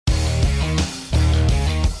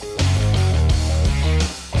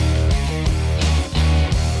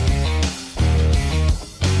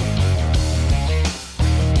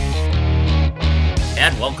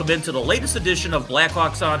Welcome into the latest edition of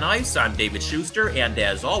Blackhawks on Ice. I'm David Schuster, and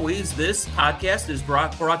as always, this podcast is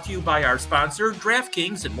brought to you by our sponsor,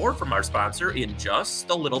 DraftKings, and more from our sponsor in just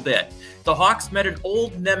a little bit. The Hawks met an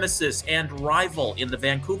old nemesis and rival in the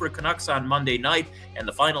Vancouver Canucks on Monday night, and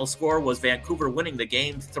the final score was Vancouver winning the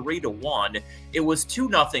game 3-1. It was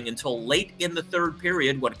 2-0 until late in the third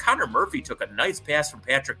period when Connor Murphy took a nice pass from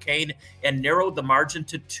Patrick Kane and narrowed the margin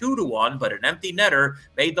to 2-1, but an empty netter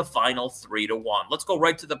made the final 3-1. Let's go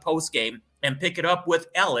right to the post game and pick it up with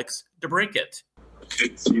Alex DeBrincat.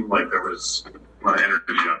 It seemed like there was a lot of energy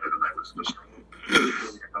out there tonight. Was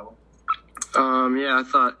Yeah, I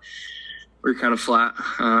thought we were kind of flat.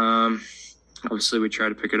 Obviously, we tried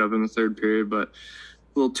to pick it up in the third period, but a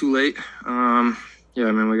little too late. We got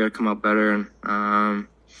to come out better, and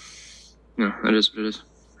that is what it is.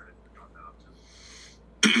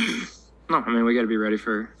 No, we got to be ready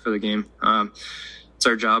for the game. It's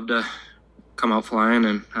our job to come out flying,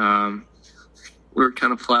 and we're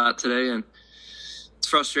kind of flat today, and it's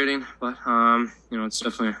frustrating, but it's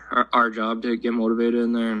definitely our job to get motivated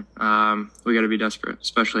in there, and we got to be desperate,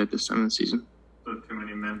 especially at this time of the season. So too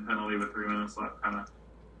many men penalty with 3 minutes left, kind of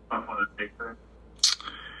tough one to take there.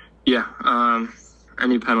 Yeah,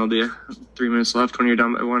 any penalty, 3 minutes left when you're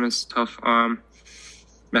down by one is tough. I'm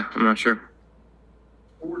not sure.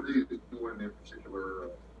 What were they doing in particular?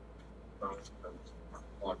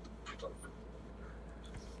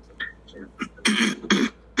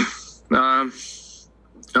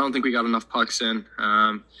 I don't think we got enough pucks in.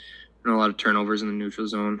 A lot of turnovers in the neutral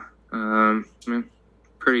zone.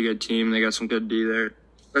 Pretty good team. They got some good D there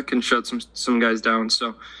that can shut some guys down.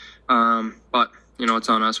 So, but it's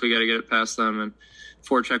on us. We got to get it past them and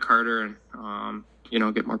forecheck harder and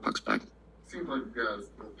get more pucks back. Seems like you guys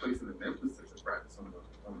were placing an emphasis in practice on the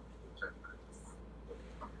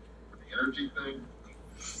energy thing.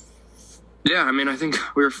 Yeah, I think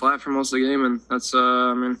we were flat for most of the game, and that's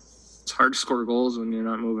it's hard to score goals when you're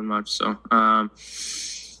not moving much. So, I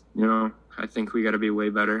think we got to be way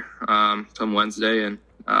better come Wednesday, and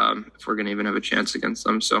if we're going to even have a chance against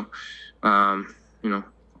them. So,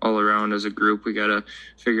 all around as a group, we got to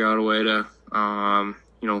figure out a way to,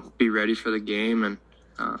 be ready for the game and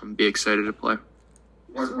be excited to play.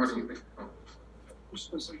 What do you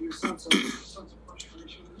think?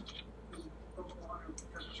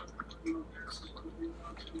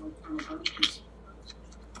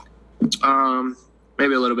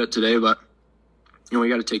 Maybe a little bit today, but we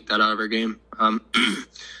got to take that out of our game.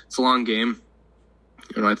 It's a long game.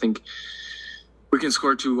 I think we can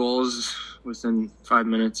score 2 goals within 5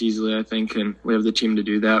 minutes easily, I think, and we have the team to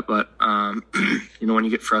do that. But when you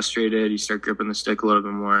get frustrated, you start gripping the stick a little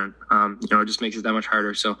bit more, and it just makes it that much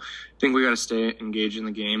harder. So I think we got to stay engaged in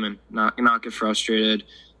the game and not get frustrated.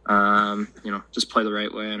 Just play the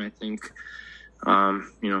right way, and I think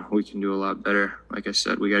we can do a lot better. Like I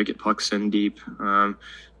said, we got to get pucks in deep. A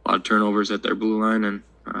lot of turnovers at their blue line, and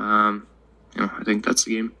I think that's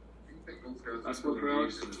the game.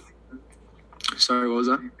 Sorry, what was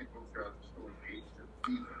that?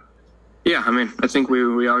 Yeah, I think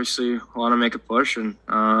we obviously want to make a push, and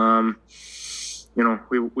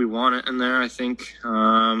we want it in there. I think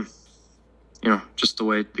just the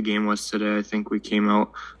way the game was today, I think we came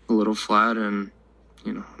out a little flat and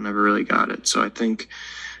never really got it. So I think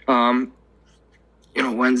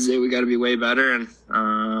Wednesday we got to be way better,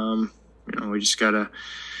 and we just got to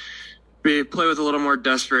play with a little more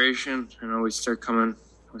desperation. We start coming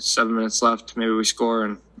with 7 minutes left, maybe we score,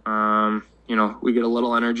 and we get a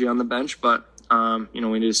little energy on the bench, but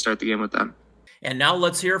we need to start the game with them. And now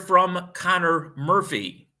let's hear from Connor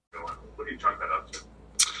Murphy. What do you chalk that up to?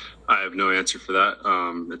 I have no answer for that.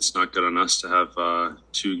 It's not good on us to have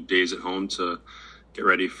 2 days at home to get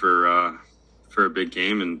ready for a big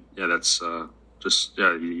game, and that's you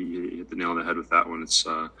hit the nail on the head with that one. It's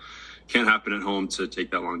can't happen at home to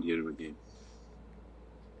take that long to get into a game.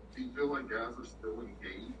 Do you feel like guys are still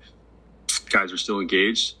engaged? Guys are still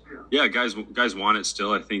engaged. Yeah, guys want it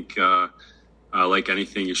still. I think like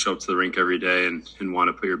anything, you show up to the rink every day and want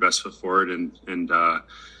to put your best foot forward and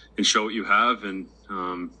show what you have. And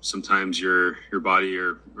sometimes your body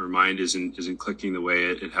or mind isn't clicking the way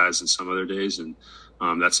it has in some other days, and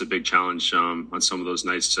that's a big challenge on some of those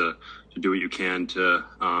nights to do what you can to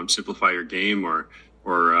simplify your game or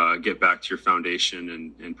get back to your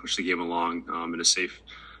foundation and push the game along in a safe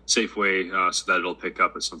way so that it'll pick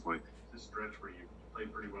up at some point. This stretch where you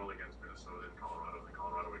played pretty well against Minnesota and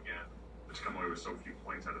Colorado again, just come away with so few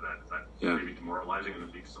points out of that. Is that maybe demoralizing in the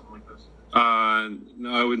league, something like this?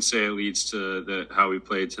 No, I wouldn't say it leads to how we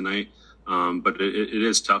played tonight, but it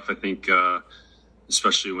is tough. I think,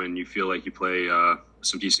 especially when you feel like you play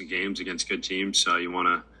some decent games against good teams, you want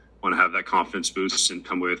to want to have that confidence boost and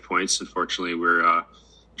come away with points. Unfortunately, we're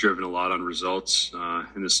driven a lot on results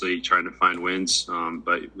in this league, trying to find wins,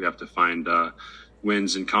 but we have to find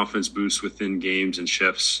wins and confidence boosts within games and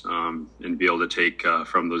shifts, and be able to take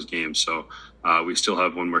from those games. So we still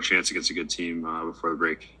have one more chance against a good team before the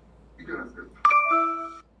break. You guys did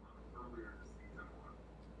earlier this season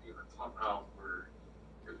on a tough out where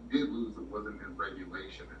if you did lose, it wasn't in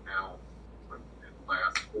regulation, and now in the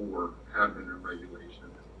last 4 have been in regulation.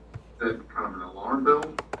 Is that kind of an alarm bell?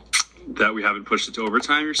 That we haven't pushed it to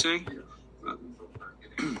overtime, you're saying?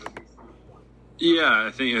 Yeah,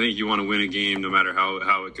 I think you want to win a game no matter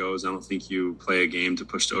how it goes. I don't think you play a game to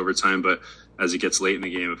push to overtime, but as it gets late in the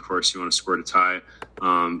game, of course, you want to score to tie.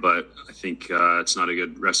 But I think it's not a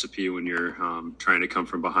good recipe when you're trying to come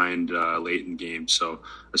from behind late in games. So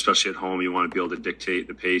especially at home, you want to be able to dictate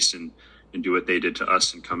the pace and do what they did to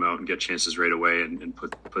us and come out and get chances right away and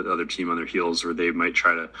put the other team on their heels, or they might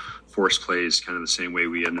try to force plays kind of the same way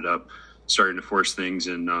we ended up starting to force things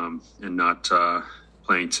and not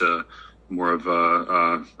playing to more of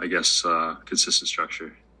a, consistent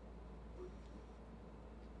structure.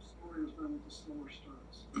 Story has been with the slower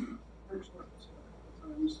starts. At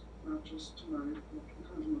times, not just tonight, but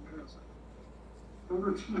sometimes in the past.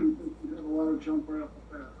 Number 2, you have a lot of jump right off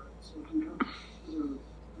the bat, right? So can you is there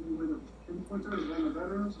any way to pinpoint that? Is it on the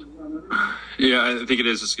veterans? Is it on everyone? Yeah, I think it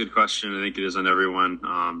is. It's a good question. I think it is on everyone.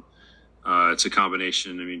 It's a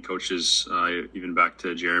combination. I mean, coaches, even back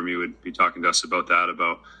to Jeremy, would be talking to us about that,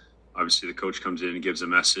 about obviously the coach comes in and gives a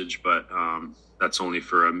message, but that's only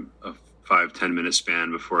for a 5-10 minute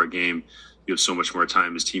span before a game. You have so much more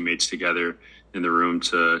time as teammates together in the room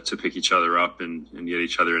to pick each other up and get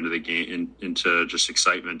each other into the game, into just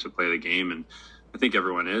excitement to play the game. And I think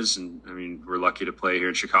everyone is. And I mean, we're lucky to play here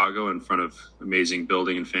in Chicago in front of amazing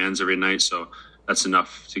building and fans every night. So that's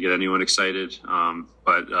enough to get anyone excited.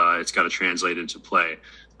 But it's got to translate into play.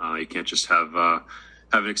 You can't just have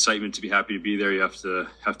an excitement to be happy to be there. You have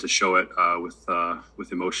to show it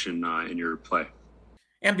with emotion in your play.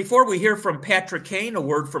 And before we hear from Patrick Kane, a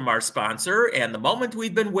word from our sponsor, and the moment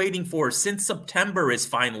we've been waiting for since September is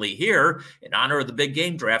finally here. In honor of the big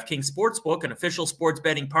game, DraftKings Sportsbook, an official sports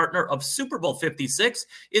betting partner of Super Bowl 56,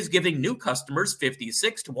 is giving new customers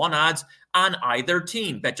 56-1 odds on either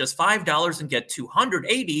team. Bet just $5 and get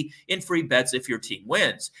 $280 in free bets if your team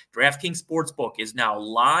wins. DraftKings Sportsbook is now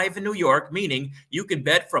live in New York, meaning you can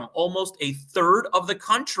bet from almost a third of the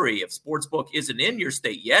country. If Sportsbook isn't in your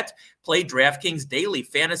state yet, play DraftKings daily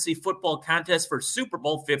fantasy football contest for Super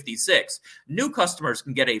Bowl 56. New customers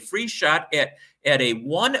can get a free shot at a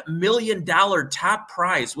 $1 million top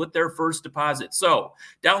prize with their first deposit. So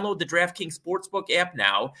download the DraftKings Sportsbook app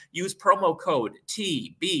now, use promo code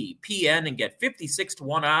TBPN and get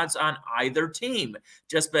 56-1 odds on either team.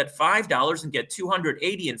 Just bet $5 and get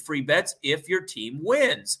 $280 in free bets if your team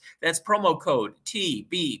wins. That's promo code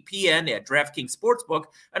TBPN at DraftKings Sportsbook,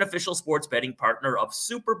 an official sports betting partner of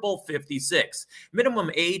Super Bowl 56. Minimum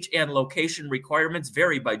age and location requirements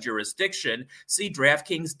vary by jurisdiction. See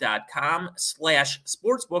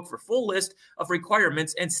DraftKings.com/sportsbook for full list of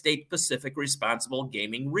requirements and state-specific responsible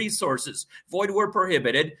gaming resources. Void where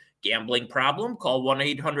prohibited. Gambling problem? Call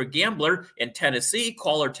 1-800-GAMBLER. In Tennessee,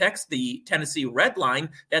 call or text the Tennessee Red Line.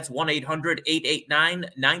 That's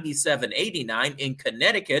 1-800-889-9789. In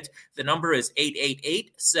Connecticut, the number is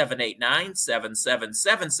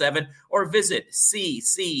 888-789-7777, or visit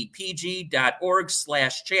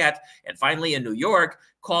ccpg.org/chat. And finally, in New York,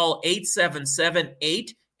 call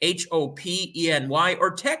 877-8 HOPENY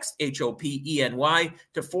or text HOPENY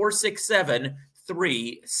to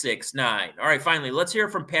 467-369. All right, finally, let's hear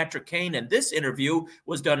from Patrick Kane. And this interview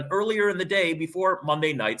was done earlier in the day before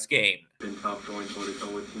Monday night's game. It's been tough going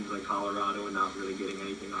toe-to-toe with teams like Colorado and not really getting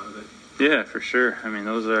anything out of it. Yeah, for sure. I mean,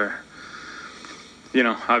 those are,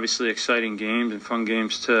 obviously exciting games and fun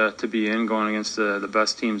games to be in, going against the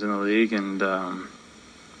best teams in the league. And,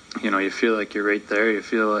 you feel like you're right there. You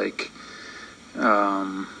feel like,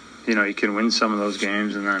 you can win some of those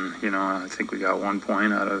games, and then, I think we got 1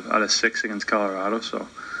 point out of 6 against Colorado. So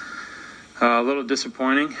a little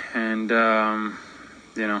disappointing, and,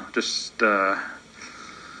 just got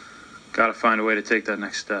to find a way to take that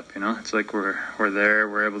next step. It's like we're there,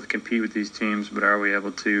 we're able to compete with these teams, but are we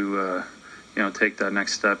able to, take that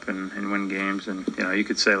next step and win games? And, you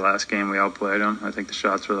could say last game we outplayed them. I think the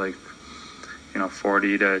shots were like,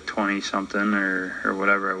 40 to 20 something or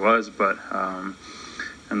whatever it was. But,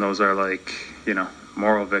 and those are like,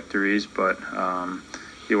 moral victories, but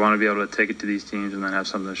you want to be able to take it to these teams and then have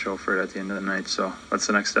something to show for it at the end of the night. So that's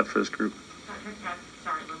the next step for this group.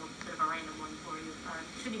 Sorry, a little bit of a random one for you.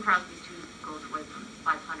 Sidney Crosby's 2 goals away from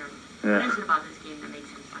 500. Yeah. What is it about this game that makes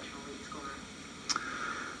him special?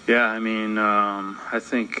 Yeah, I mean, I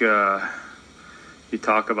think you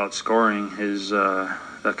talk about scoring.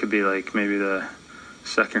 That could be like maybe the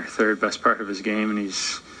second or third best part of his game, and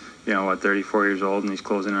he's 34 years old, and he's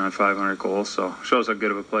closing in on 500 goals. So shows how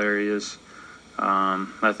good of a player he is.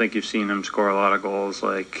 I think you've seen him score a lot of goals,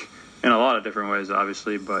 like in a lot of different ways,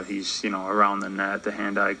 obviously. But he's around the net, the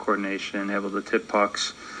hand-eye coordination, able to tip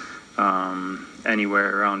pucks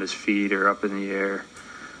anywhere around his feet or up in the air.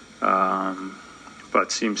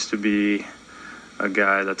 But seems to be a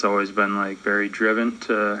guy that's always been like very driven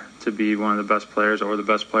to be one of the best players or the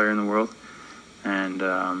best player in the world. And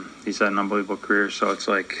he's had an unbelievable career, so it's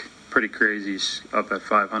like pretty crazy. He's up at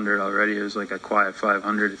 500 already. It was like a quiet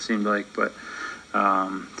 500, it seemed like, but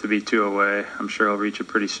to be 2 away, I'm sure he'll reach it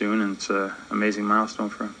pretty soon, and it's an amazing milestone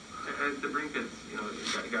for him. As the rink has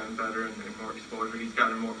gotten better and more exposure, he's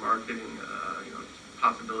gotten more marketing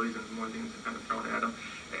possibilities and more things kind of thrown at him.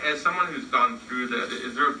 As someone who's gone through that,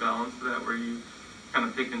 is there a balance to that where you kind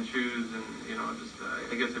of pick and choose, and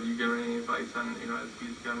I guess, have you given any advice on as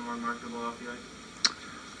he's gotten more marketable off the ice?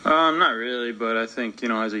 Not really, but I think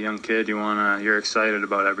as a young kid, you're excited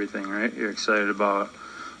about everything, right? You're excited about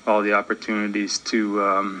all the opportunities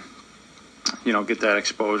to get that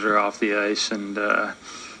exposure off the ice and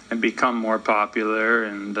become more popular,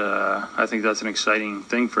 and I think that's an exciting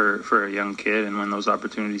thing for a young kid. And when those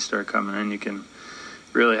opportunities start coming in, you can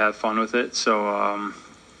really have fun with it. So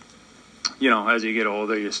as you get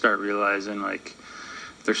older, you start realizing like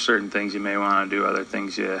there's certain things you may want to do, other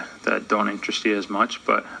things that don't interest you as much.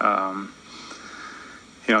 But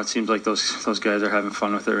it seems like those guys are having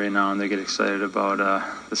fun with it right now, and they get excited about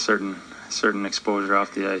a certain exposure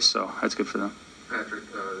off the ice. So that's good for them. Patrick,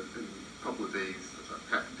 in a couple of days,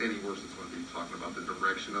 Danny Wirtz is going to be talking about the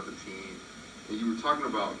direction of the team, and you were talking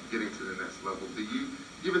about getting to the next level. Do you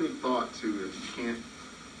give any thought to, if you can't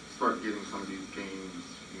start getting some of these games,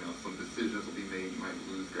 some decisions will be made, you might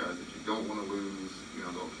lose guys that you don't want to lose,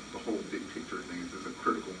 the whole big picture of things is a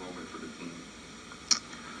critical moment for the team?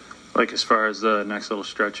 Like as far as the next little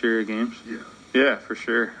stretch here of games? Yeah. Yeah, for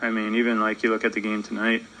sure. I mean, even like you look at the game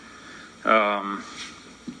tonight,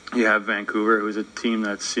 you have Vancouver, who's a team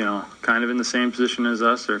that's, kind of in the same position as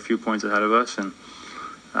us. They're a few points ahead of us, and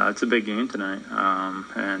it's a big game tonight.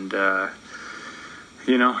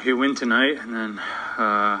 You win tonight, and then,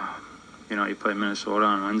 you play Minnesota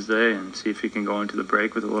on Wednesday and see if you can go into the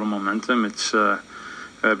break with a little momentum.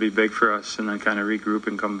 That'd be big for us, and then kind of regroup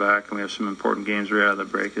and come back. And we have some important games right out of the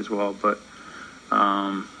break as well. But,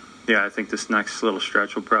 I think this next little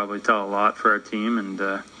stretch will probably tell a lot for our team, and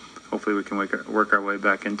hopefully we can work our way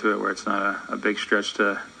back into it where it's not a big stretch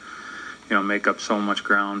to, make up so much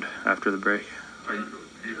ground after the break. Are you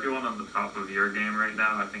feeling on the top of your game right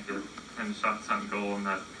now? I think your 10 shots on goal in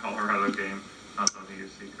that Colorado game, not something you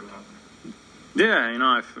see too often. Yeah,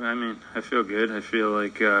 I feel good. I feel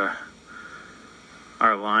like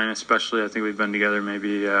our line, especially, I think we've been together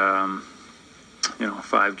maybe, 4 or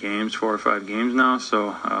 5 games now.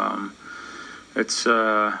 So it's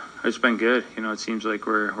been good. It seems like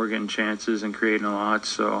we're getting chances and creating a lot.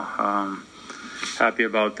 So happy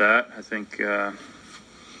about that. I think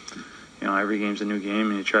every game's a new game,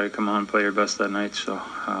 and you try to come on and play your best that night. So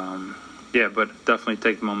but definitely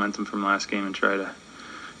take the momentum from last game and try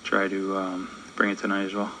to bring it tonight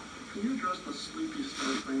as well. Can you address the sleepy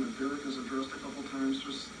start thing that Derek has addressed a couple times?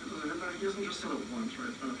 He hasn't just said it once, right?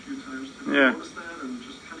 It's been a few times. Did you notice that, and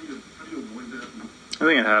just how do you avoid that? I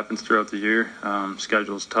think it happens throughout the year.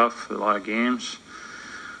 Schedule's tough, a lot of games.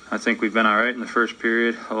 I think we've been all right in the first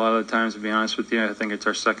period. A lot of the times, to be honest with you, I think it's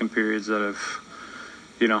our second periods that have,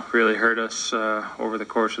 really hurt us over the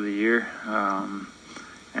course of the year.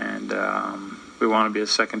 We want to be a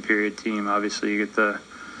second period team. Obviously, you get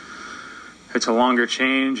it's a longer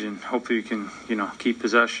change, and hopefully you can, keep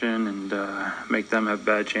possession and make them have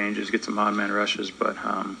bad changes, get some odd man rushes. But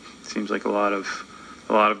it seems like a lot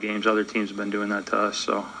of games, other teams have been doing that to us.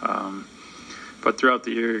 So, but throughout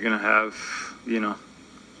the year, you're going to have,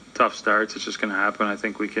 tough starts. It's just going to happen. I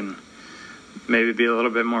think we can maybe be a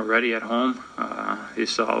little bit more ready at home. You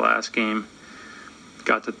saw last game,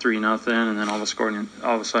 got to 3-0, and then all of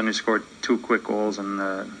a sudden we scored 2 quick goals, and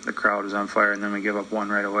the crowd was on fire, and then we give up 1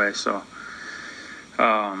 right away. So,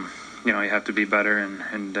 you have to be better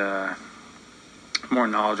and more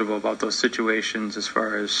knowledgeable about those situations as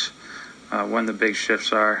far as when the big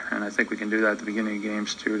shifts are. And I think we can do that at the beginning of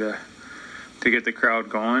games too, to get the crowd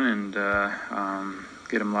going and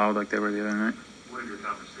get them loud like they were the other night. What have your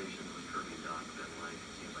conversations with Kirby Dach been like? It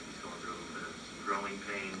seems like he's going through a little bit of growing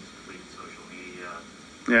pains with social media.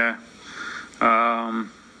 Yeah.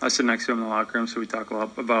 I sit next to him in the locker room, so we talk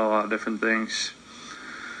about a lot of different things.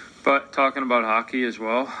 But talking about hockey as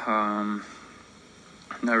well,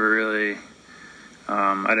 never really,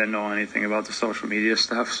 I didn't know anything about the social media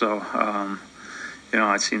stuff. So,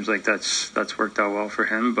 it seems like that's worked out well for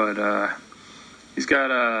him. But he's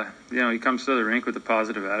got he comes to the rink with a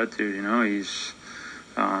positive attitude. He's,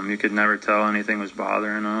 you could never tell anything was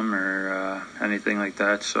bothering him or anything like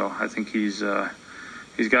that. So I think he's got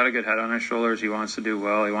a good head on his shoulders. He wants to do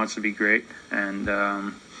well. He wants to be great.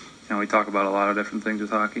 And, we talk about a lot of different things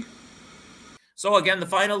with hockey. So again, the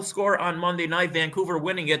final score on Monday night, Vancouver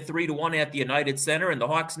winning it 3-1 at the United Center, and the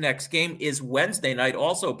Hawks' next game is Wednesday night,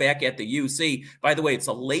 also back at the UC. By the way, it's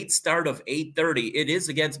a late start of 8:30. It is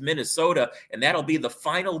against Minnesota, and that'll be the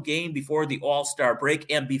final game before the All-Star break.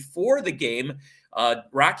 And before the game,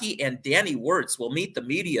 Rocky and Danny Wirtz will meet the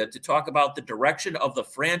media to talk about the direction of the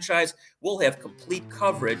franchise. We'll have complete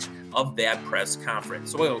coverage of that press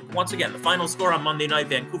conference. So once again, the final score on Monday night,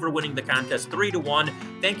 Vancouver winning the contest 3-1.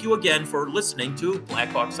 Thank you again for listening to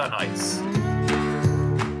Blackhawks on Ice.